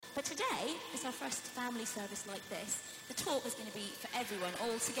But today is our first family service like this. The talk is going to be for everyone,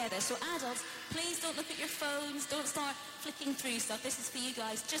 all together. So adults, please don't look at your phones, don't start flicking through stuff. This is for you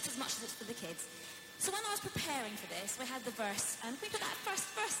guys just as much as it's for the kids. So when I was preparing for this, we had the verse, and can we put that first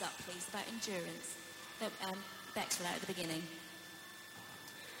verse up, please, about endurance that Bex read out at the beginning.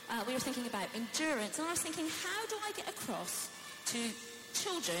 We were thinking about endurance, and I was thinking, how do I get across to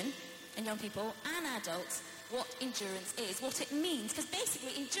children and young people and adults what endurance is, what it means? Because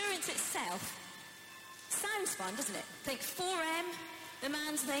basically, endurance itself sounds fun, doesn't it? Think 4M, the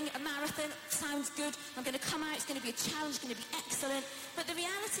man's thing, a marathon, sounds good. I'm going to come out, it's going to be a challenge, it's going to be excellent. But the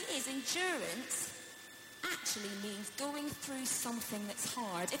reality is, endurance actually means going through something that's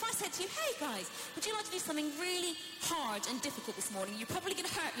hard. If I said to you, hey guys, would you like to do something really hard and difficult this morning? You're probably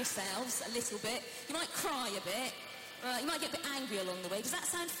going to hurt yourselves a little bit. You might cry a bit. You might get a bit angry along the way. Does that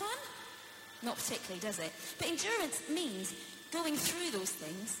sound fun? Not particularly, does it? But endurance means going through those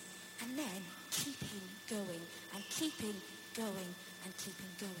things and then keeping going and keeping going and keeping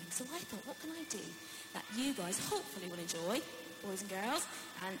going. So I thought, what can I do that you guys hopefully will enjoy, boys and girls,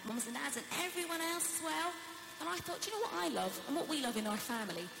 and mums and dads and everyone else as well? And I thought, do you know what I love and what we love in our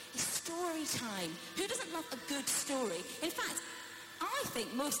family is story time. Who doesn't love a good story? In fact, I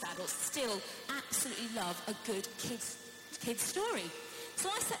think most adults still absolutely love a good kids story.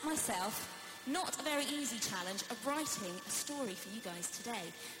 So I set myself not a very easy challenge of writing a story for you guys today.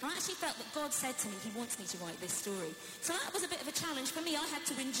 And I actually felt that God said to me he wants me to write this story. So that was a bit of a challenge for me. I had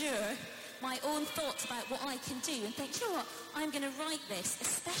to endure my own thoughts about what I can do and think, you know what, I'm going to write this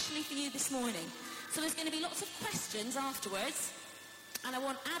especially for you this morning. So there's going to be lots of questions afterwards, and I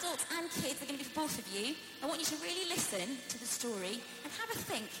want adults and kids, they're going to be for both of you. I want you to really listen to the story and have a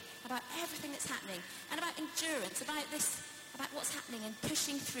think about everything that's happening and about endurance, about what's happening and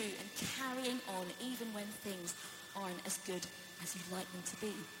pushing through and carrying on even when things aren't as good as you'd like them to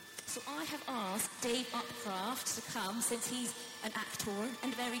be. So I have asked Dave Upcraft to come, since he's an actor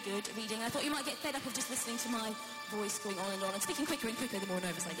and very good at reading. I thought you might get fed up of just listening to my voice going on and speaking quicker and quicker the more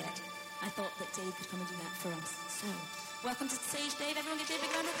nervous I get. I thought that Dave could come and do that for us. So, welcome to the stage, Dave. Everyone give Dave a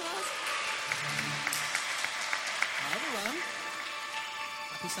big round of applause. Hi, everyone.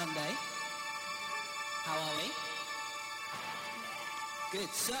 Happy Sunday. How are we? Good.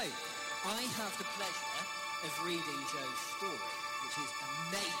 So, I have the pleasure of reading Joe's story, which is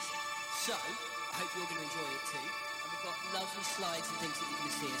amazing. So, I hope you're going to enjoy it too. And we've got lovely slides and things that you're going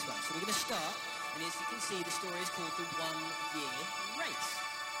to see as well. So we're going to start, and as you can see, the story is called The 1 Year Race.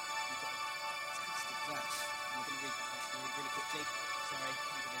 We've got a fantastic verse. I'm going to read that story really quickly. Sorry,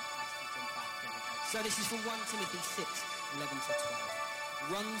 I'm going to jump back. There we go. So this is from 1 Timothy 6:11 to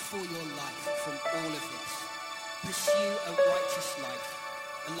 12. Run for your life from all of this. Pursue a righteous life,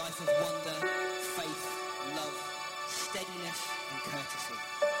 a life of wonder, faith, love, steadiness and courtesy.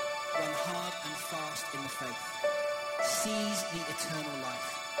 Run hard and fast in the faith. Seize the eternal life,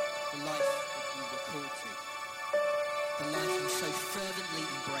 the life that you were called to. The life you so fervently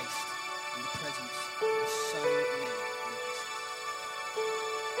embraced in the presence of so many witnesses.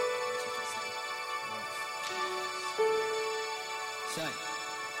 As you can see, so,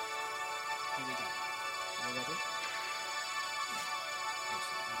 here we go. Are you ready?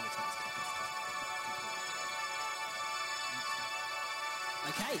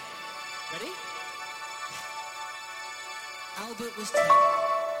 Okay, ready? Albert was 10,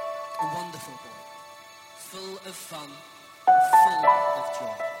 a wonderful boy, full of fun and full of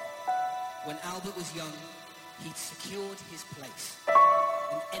joy. When Albert was young, he'd secured his place,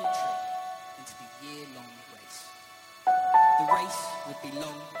 an entry into the year-long race. The race would be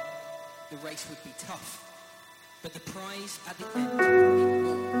long, the race would be tough, but the prize at the end would be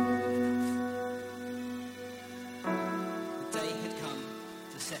more than enough. The day had come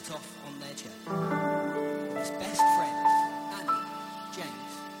to set off on their journey. His best friends, Annie,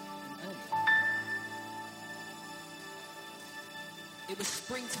 James, and Ernie. It was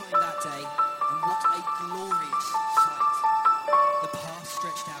springtime that day, and what a glorious sight. The path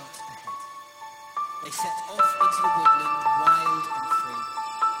stretched out ahead. They set off into the woodland, wild and free,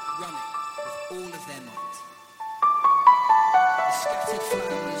 running with all of their might. The scattered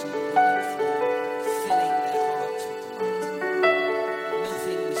flowers on the woodland floor, filling their hearts with delight.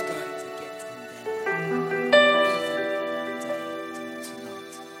 Nothing was going to get in their way, even the day turned to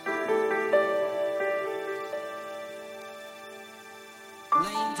night.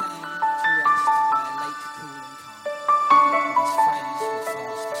 Laying down to rest by a lake cool and calm, with his friends were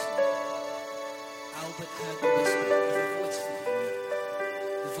fast asleep, Albert heard the whisper of a voice that he knew,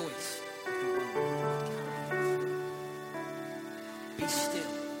 the voice of the one who would carry him through. Be still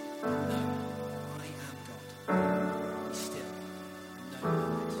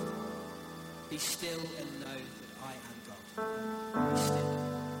still and know that I am God. Be still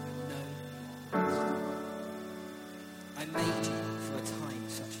and know you are rest. I made you for a time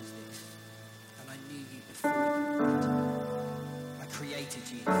such as this, and I knew you before you were made. I created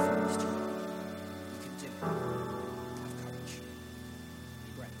you first. You can do it. Have courage.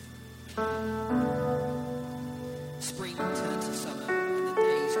 Be brave. Spring turned to summer, and the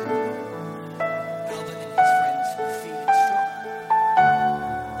days grew long. Albert and his friends were feeling strong.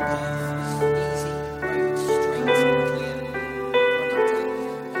 The path was easy, the road straight and clear, running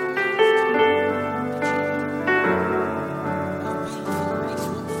downhill all the a wonderful race,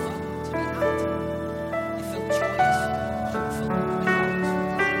 what fun to be had. It felt joyous, hopeful, my heart was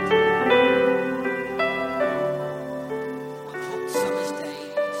glad. One hot summer's day,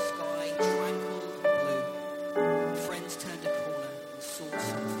 the sky tranquil and blue. Friends turned a corner and saw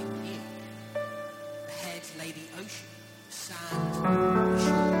something new. Ahead lay the ocean, the sand, the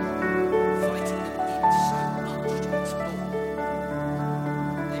shore, inviting them in so much to explore.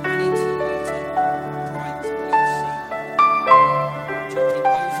 They ran into the water, bright blue sea, jumping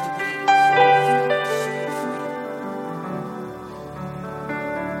over the waves, felt so free.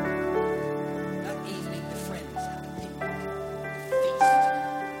 That evening the friends had a picnic, a feast,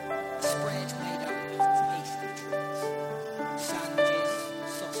 a spread made up of tasty treats. Sandwiches,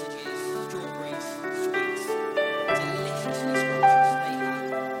 sausages, strawberries, sweets, deliciously scrumptious. They had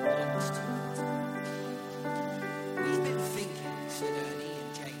lots to eat. We've been thinking, said Ernie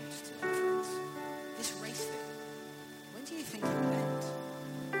and James to their friends, this race thing, when do you think it will end?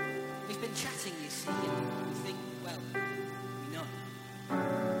 We've been chatting, you see, and we think, well, we know.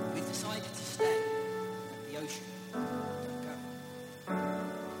 We've decided to stay at the ocean. Don't go.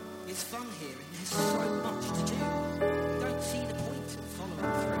 It's fun here and there's so much to do. We don't see the point of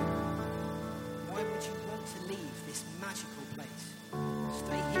following through. Why would you want to leave this magical place?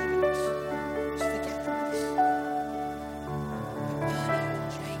 Stay here with us. Just forget the race. But Ernie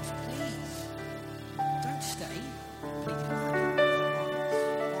and James, please, don't stay. Pleaded Annie, her eyes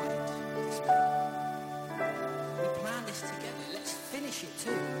wide with dismay. We planned this together. Let's finish it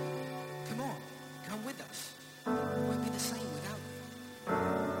too. Come on, come with us. It won't be the same without you.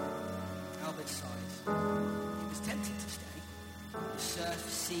 Albert sighed. He was tempted to stay. The surf,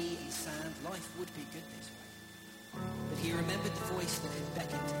 sea and sand, life would be good this way. But he remembered the voice that had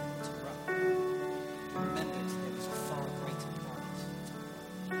beckoned him to run. He remembered there was a far greater prize to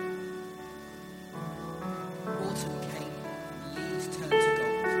win. Autumn came, leaves turned to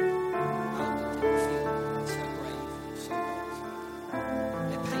gold. Albert didn't feel quite so brave or so bold.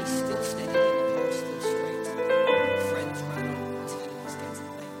 Their pace still steady and the path still straight. Friends ran on until it was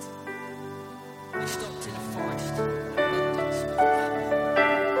getting late. They stopped in a forest, an abundance of apple.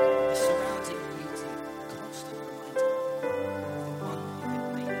 The surrounding beauty, a constant reminder of the one who had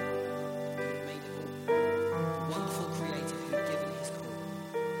made it all. The wonderful creator who had given his call.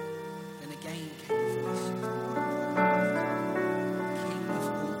 Then again came the voice of the one King of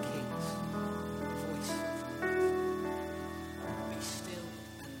all kings, the voice from above. Be still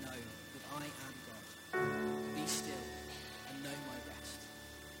and know that I am God. Be still and know my rest.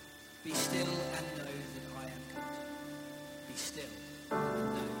 Be still and know that I am God. Be still and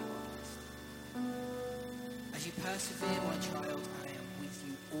know you are blessed. As you persevere, my child, I am with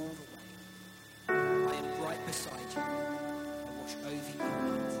you all the way. I am right beside you. I watch over you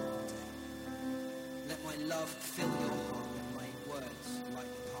night and day. Let my love fill your heart and my words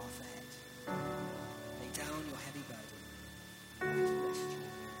light the path ahead. Lay down your heavy burden and rest you.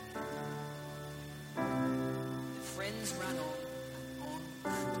 The friends ran on and on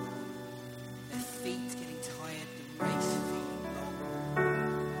and on. Their feet getting tired, the race feeling long.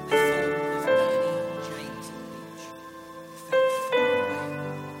 They thought of Ernie, James and Leach, who felt far away,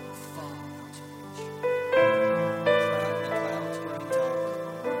 far out of reach. The clouds growing dark,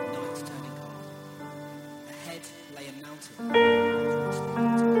 night turning cold. Ahead lay a mountain, across the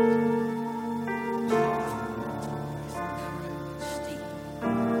mountain. The path is narrow and steep.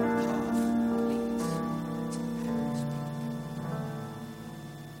 The path leads to perilous peak.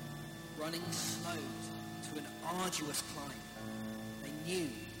 Running slowed to an arduous climb. They knew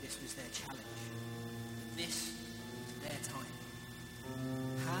this was their challenge, that this was their time.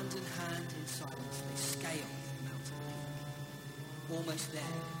 Hand in hand in silence, they scaled the mountain peak. Almost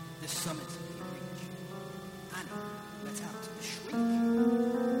there, the summit they reached. Annie let out a shriek.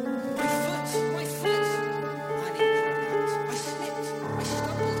 My foot! My foot! Annie cried out. I slipped! I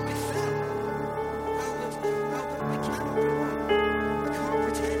stumbled! I fell! Albert, I cannot go on. I can't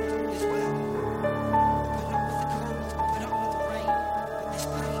pretend all is well. Put up with the cold, put up with the rain, but this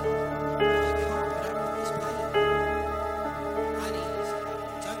pain, I can't put up with this pain. Annie said,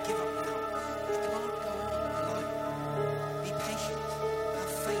 don't give up now.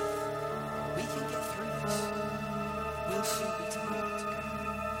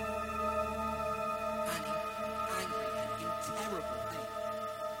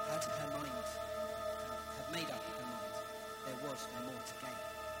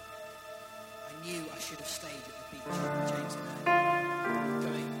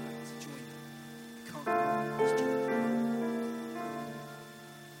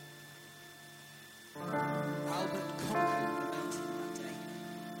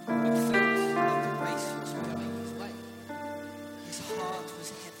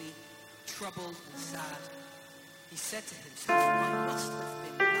 to himself, I must have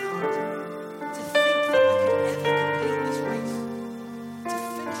been mad to think that I could ever complete this race, to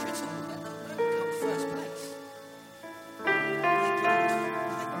finish at all, let alone come first place. My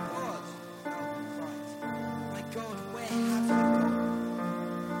God, Albert cried. My God, where have you gone?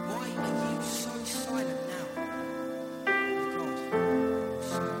 Why are you so silent now? My God, I'm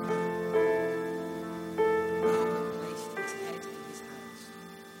so bad. Albert placed his head in his hands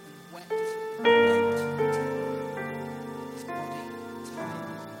and wept bitterly. His body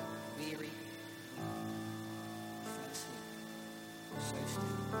tired, weary, he fell asleep, so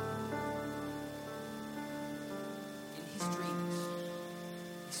still. In his dreams,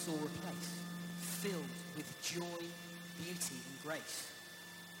 he saw a place filled with joy, beauty, and grace.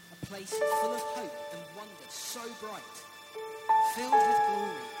 A place full of hope and wonder so bright, filled with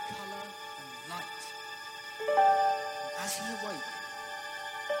glory, colour, and light. And as he awoke,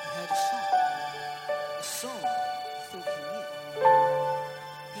 he heard a song he thought he knew.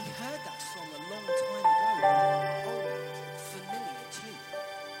 He heard that song a long time ago, old, familiar too.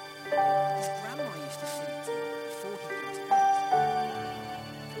 His grandma used to sing it to him before he went to bed.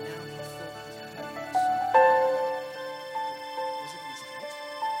 And now he thought he had heard that song. Was it in his head?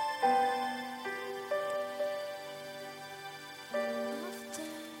 After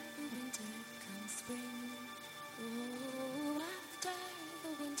the winter comes spring. Oh, after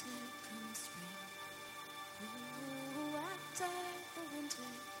the winter comes spring. Oh, after the winter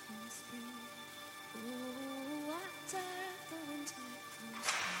comes spring. Oh, after the winter comes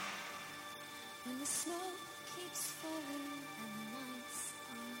spring. When the snow keeps falling and the nights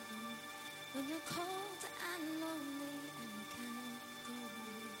are long. When you're cold and lonely and you cannot go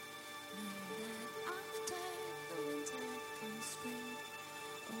away. Know that after the winter comes spring.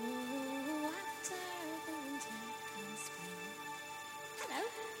 Oh, after the winter comes spring. Hello,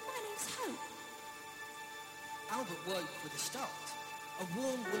 my name's Hope. Albert woke with a start, a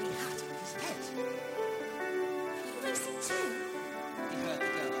warm woolly hat on his head. Are you racing too? He heard the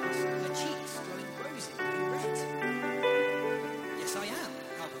girl ask, her cheeks glowing rosy and red. Yes, I am,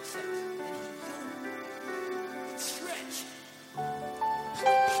 Albert said. Then he yawned. Stretch! Well,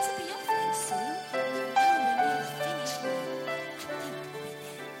 we better be off then soon. Oh, we're near the finish line. I think we'll be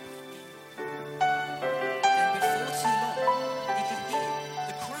there Then before too long, he could hear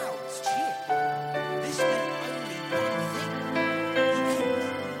the crowds cheer. This meant only one thing. The end.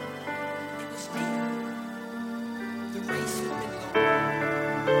 It was near. The race had been long.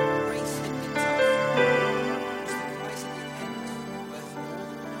 The race had been tough. Was the prize at the end worth more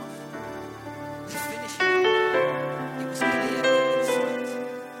than enough? The finish line. It was clear in sight.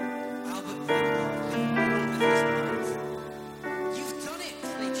 Albert ran up with his hands. You've done it,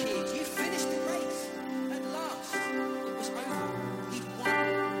 they cheered. You finished the race. At last, it was over. He'd won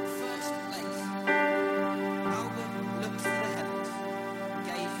first place. Albert looked to the heavens and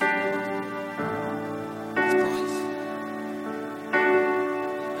gave forward his prize.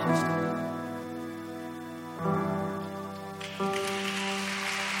 Another story.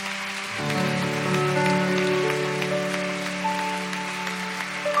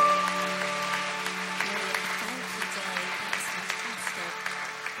 Thank you, Dave. That was fantastic.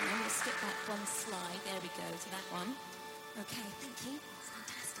 I'm going to skip that one slide. There we go, to that one. Okay, thank you. That's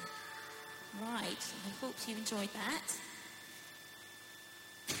fantastic. Right, I hope you enjoyed that.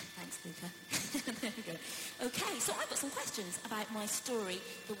 Thanks, Luca. There we go. Okay, so I've got some questions about my story,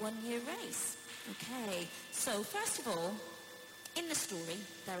 The 1 Year Race. Okay, so first of all, in the story,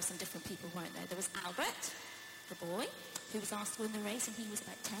 there are some different people, weren't there? There was Albert, the boy, who was asked to win the race, and he was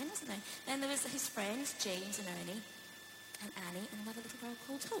about 10, wasn't he? Then there was his friends, James and Ernie, and Annie, and another little girl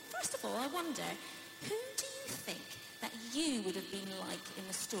called Hope. First of all, I wonder, who do you think that you would have been like in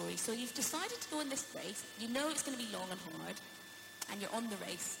the story? So you've decided to go in this race, you know it's going to be long and hard, and you're on the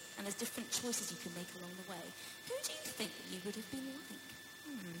race, and there's different choices you can make along the way. Who do you think that you would have been like?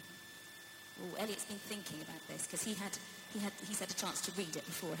 Oh, Elliot's been thinking about this, because he's had a chance to read it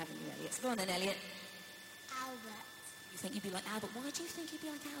before, haven't you, Elliot? So go on then, Elliot. Albert, You think you'd be like Albert. Why do you think you'd be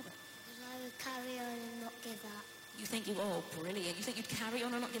like Albert? because I would carry on and not give up. You think oh, brilliant. You think you'd carry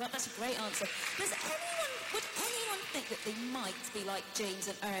on and not give up? That's a great answer. Would anyone think that they might be like James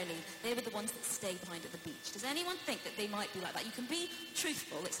and Ernie? They were the ones that stayed behind at the beach. Does anyone think that they might be like that? You can be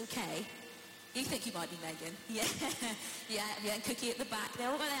truthful, it's okay. You think you might be Megan? Yeah. Yeah, and Cookie at the back there.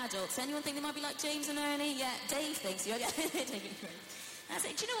 What about the adults? Anyone think they might be like James and Ernie? Yeah, Dave thinks you. Yeah, Dave. I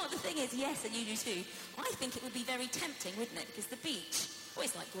say, do you know what the thing is? Yes, and you do too. I think it would be very tempting, wouldn't it? Because the beach,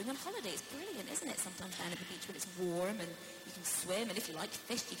 it's like going on holiday. It's brilliant, isn't it? Sometimes down at the beach when it's warm and you can swim. And if you like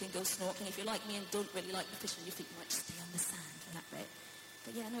fish, you can go snorkeling. If you're like me and don't really like the fish on your feet, you might just stay on the sand for that bit.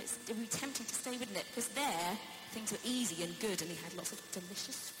 But yeah, no, it would be tempting to stay, wouldn't it? Because there, things were easy and good, and he had lots of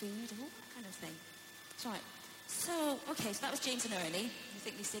delicious food and all that kind of thing. That's right. So that was James and Ernie. I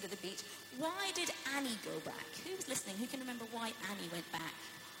think they stayed at the beach. Why did Annie go back? Who was listening? Who can remember why Annie went back?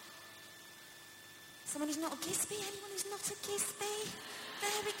 Someone who's not a Gisby? Anyone who's not a Gisby?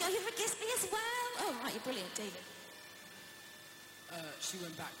 There we go. You're a Gisby as well. Oh, right. You're brilliant, David. She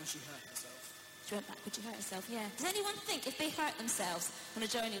went back when she hurt herself. She went back when she hurt herself, yeah. Does anyone think if they hurt themselves on a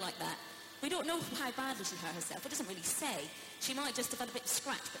journey like that, we don't know how badly she hurt herself. It doesn't really say. She might just have had a bit of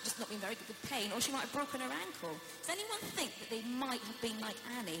scratch, but just not been very good pain, or she might have broken her ankle. Does anyone think that they might have been like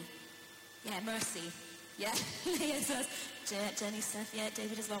Annie? Yeah, Mercy. Yeah, Leah says. Jenny says, yeah,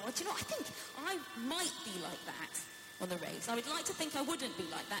 David as well. Well, do you know what? I think I might be like that on the race. I would like to think I wouldn't be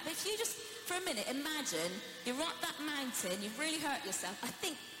like that. But if you just, for a minute, imagine you're up that mountain, you've really hurt yourself. I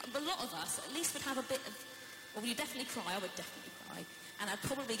think a lot of us at least would have a bit of, well, you definitely cry. I would definitely cry. And I'd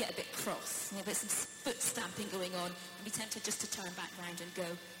probably get a bit cross, a bit some foot stamping going on, and be tempted just to turn back round and go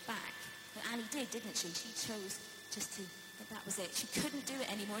back. But Annie did, didn't she? She chose just to, that was it. She couldn't do it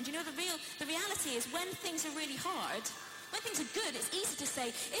anymore. And you know, the reality is when things are really hard, when things are good, it's easy to say,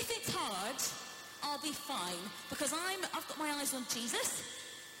 if it's hard, I'll be fine, because I've got my eyes on Jesus.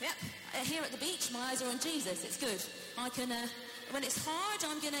 Yep, here at the beach, my eyes are on Jesus. It's good. I can, when it's hard,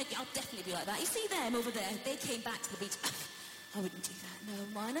 I'll definitely be like that. You see them over there, they came back to the beach. I wouldn't do that, no,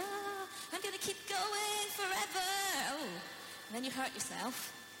 man. I'm going to keep going forever. Oh, and then you hurt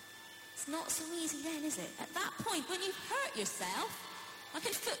yourself. It's not so easy then, is it? At that point, when you hurt yourself, like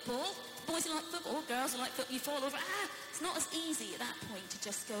in football, boys who like football, girls who like football, you fall over. It's not as easy at that point to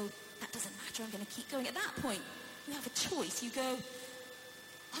just go, that doesn't matter, I'm going to keep going. At that point, you have a choice. You go,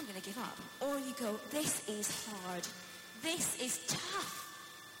 I'm going to give up. Or you go, this is hard. This is tough.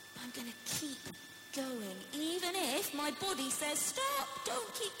 But I'm going to keep going, even if my body says, stop,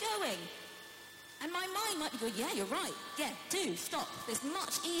 don't keep going. And my mind might be going, yeah, you're right. Yeah, do, stop. It's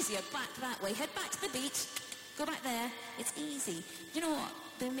much easier back that way. Head back to the beach, go back there. It's easy. You know what?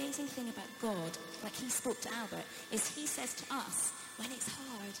 The amazing thing about God, like he spoke to Albert, is he says to us, when it's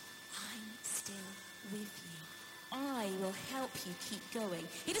hard, I'm still with you. I will help you keep going.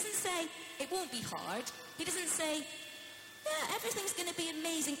 He doesn't say, it won't be hard. He doesn't say, yeah, everything's going to be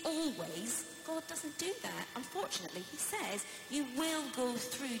amazing always. God doesn't do that. Unfortunately, he says you will go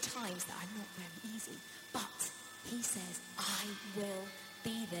through times that are not very easy. But he says, I will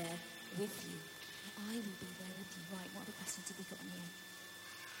be there with you. I will be there with you. Right, what other questions have we got in here?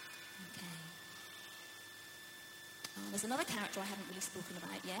 Okay. There's another character I haven't really spoken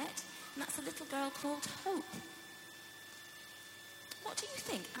about yet, and that's a little girl called Hope. What do you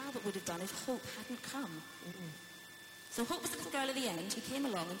think Albert would have done if Hope hadn't come? So Hope was the little girl at the end who came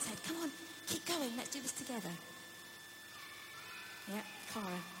along and said, come on, keep going, let's do this together. Yeah, Cara.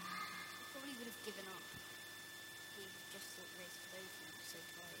 He probably would have given up. He just thought the race was over and was so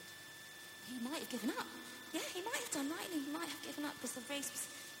tired. He might have given up. Yeah, he might have done, mightn't he? He might have given up because the race was,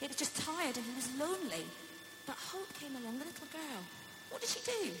 he was just tired and he was lonely. But Hope came along, the little girl. What did she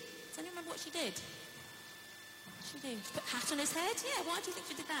do? Does anyone remember what she did? What did she do? She put a hat on his head? Yeah, why do you think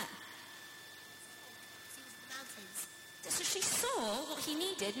she did that? He was in the mountains. So she saw what he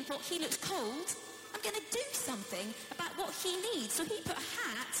needed and thought, he looks cold. I'm going to do something about what he needs. So he put a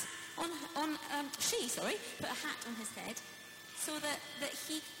hat she put a hat on his head so that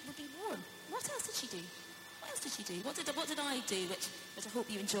he would be warm. What else did she do? What else did she do? What did I do, which I hope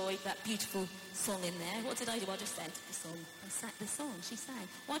you enjoyed that beautiful song in there. What did I do? I just said the song. I sang the song. She sang.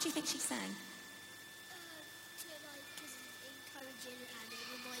 Why do you think she sang? Because encouraging and it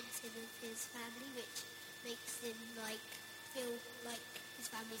reminds him of his family, which makes him feel like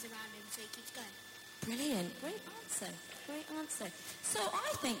his family's around him, so he keeps going. Brilliant. Great answer. Great answer. So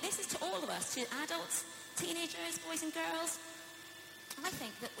I think this is to all of us, to adults, teenagers, boys and girls. I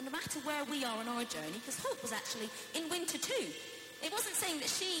think that no matter where we are on our journey, because Hope was actually in winter too. It wasn't saying that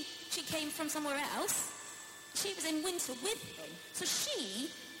she came from somewhere else. She was in winter with him. So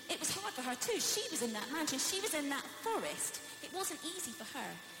it was hard for her too. She was in that mountain. She was in that forest. It wasn't easy for her.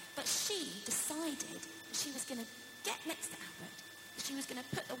 But she decided that she was going to get next to Albert. She was going to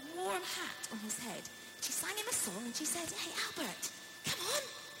put a warm hat on his head. She sang him a song and she said, hey, Albert, come on,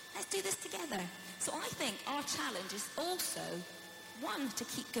 let's do this together. So I think our challenge is also, one, to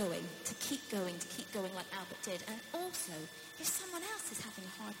keep going like Albert did. And also, if someone else is having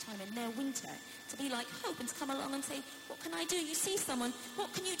a hard time in their winter, to be like Hope and to come along and say, what can I do? You see someone,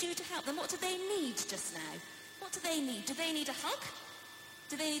 what can you do to help them? What do they need just now? What do they need? Do they need a hug?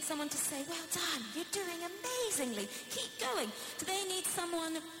 Do they need someone to say, well done, you're doing amazingly, keep going? Do they need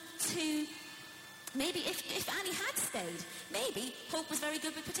someone to Maybe if Annie had stayed, maybe Hope was very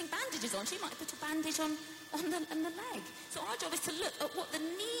good with putting bandages on. She might have put a bandage on the leg. So our job is to look at what the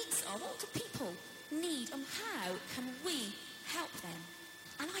needs are. What do people need and how can we help them?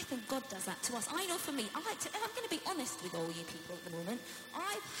 And I think God does that to us. I know for me, I'm going to be honest with all you people at the moment.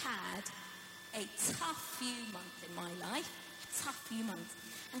 I've had a tough few months in my life. Tough few months.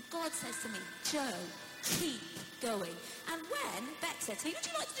 And God says to me, Joe, keep going. And when Beck said to me, would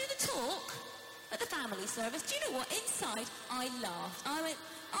you like to do the talk at the family service? Do you know what? Inside, I laughed. I went,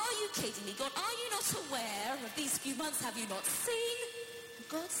 are you kidding me, God? Are you not aware of these few months? Have you not seen? And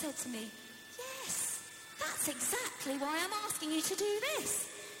God said to me, yes, that's exactly why I'm asking you to do this.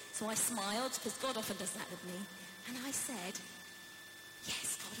 So I smiled, because God often does that with me. And I said,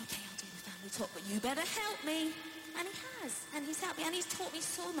 yes, God, okay, I'll do the family talk, but you better help me. And he has. And he's helped me. And he's taught me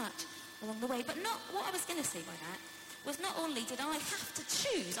so much along the way. But not what I was going to say by that was not only did I have to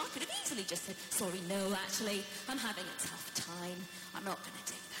choose, I could have easily just said, sorry, no, actually, I'm having a tough time. I'm not going to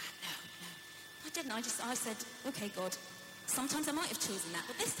do that. No. I didn't. I said, okay, God, sometimes I might have chosen that,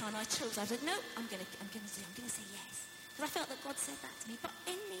 but this time I chose. I said, no, I'm going to say yes. Because I felt that God said that to me. But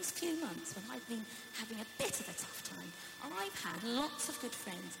in these few months, when I've been having a bit of a tough time, I've had lots of good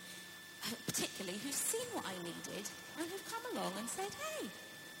friends, particularly who've seen what I needed and who've come along and said, hey,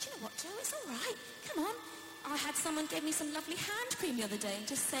 do you know what, Joe, it's all right. Come on. I had someone give me some lovely hand cream the other day and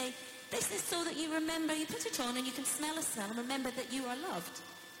just say, this is so that you remember, you put it on and you can smell a smell and remember that you are loved.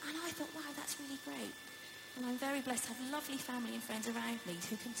 And I thought, wow, that's really great. And I'm very blessed to have lovely family and friends around me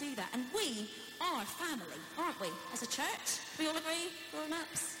who can do that. And we are family, aren't we? As a church, we all agree,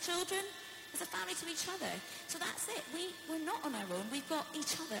 grown-ups, children, as a family to each other. So that's it. We're not on our own. We've got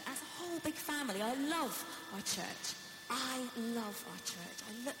each other as a whole big family. I love our church. I love our church.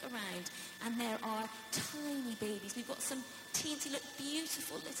 I look around and there are tiny babies. We've got some teensy, look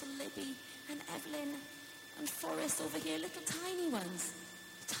beautiful little Libby and Evelyn and Forrest over here, little tiny ones.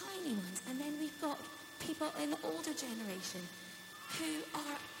 Tiny ones. And then we've got people in the older generation who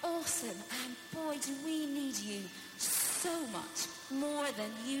are awesome. And boy, do we need you so much more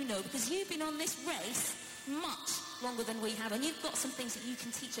than you know, because you've been on this race much longer than we have, and you've got some things that you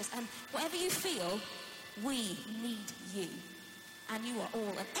can teach us. And whatever you feel, we need you. And you are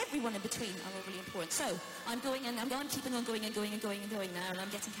all, and everyone in between are all really important. So I'm keeping on going now, and I'm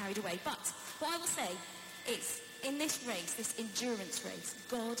getting carried away. But what I will say is, in this race, this endurance race,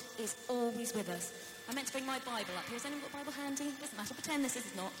 God is always with us. I meant to bring my Bible up here. Has anyone got a Bible handy? Doesn't matter. Pretend this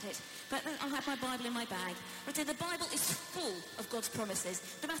is not it. But I have my Bible in my bag. But the Bible is full of God's promises.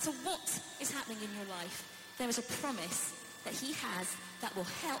 No matter what is happening in your life, there is a promise that he has that will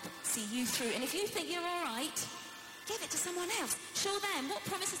help see you through. And if you think you're all right, give it to someone else. Show them what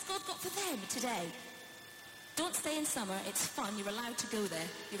promises God got for them today. Don't stay in summer. It's fun. You're allowed to go there.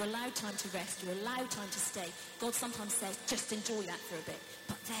 You're allowed time to rest. You're allowed time to stay. God sometimes says, just enjoy that for a bit.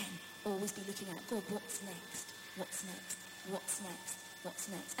 But then, always be looking at, God, what's next? What's next? What's next? What's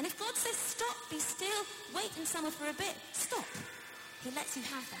next? And if God says, stop, be still, wait in summer for a bit, stop. He lets you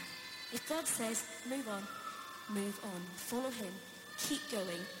have that. If God says, move on, follow him, keep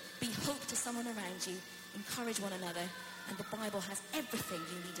going, be hope to someone around you, encourage one another, and the Bible has everything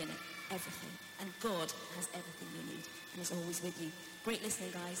you need in it, everything. And God has everything you need, and is always with you. Great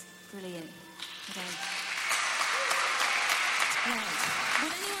listening, guys. Brilliant. Well done. Right. Would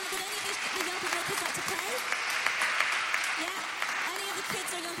any of the young people like to pray? Yeah? Any of the kids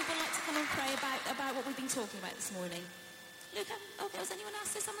or young people like to come and pray about what we've been talking about this morning? Luca? Okay, was anyone else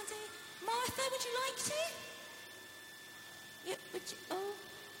say something to you? Martha, would you like to? Yeah, would you? Oh.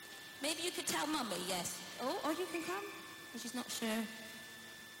 Maybe you could tell Mummy, yes. Oh, or you can come. She's not sure. Yeah,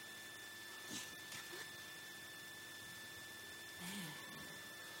 come on. There.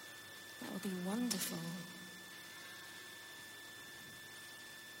 That would be wonderful.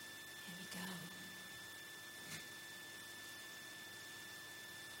 Here we go.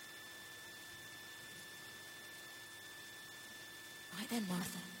 Right then,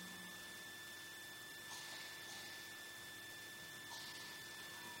 Martha.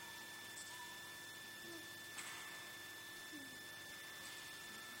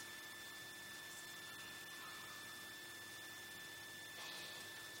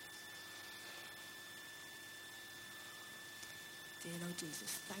 Dear Lord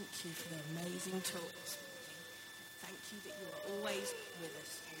Jesus, thank you for the amazing talk this morning. Thank you that you are always with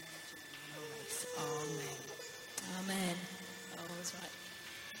us on our journey in our race. Amen. Amen. Oh, that's right.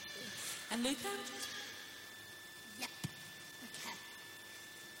 And Luca? Yep. Okay.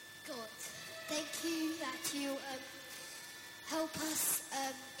 God, thank you that you help us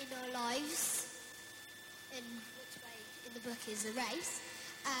in our lives, in which way in the book is a race,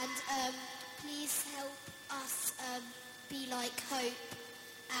 and please help us be like hope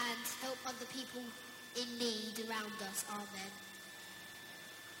and help other people in need around us. Amen.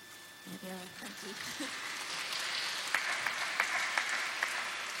 There we are. Thank you.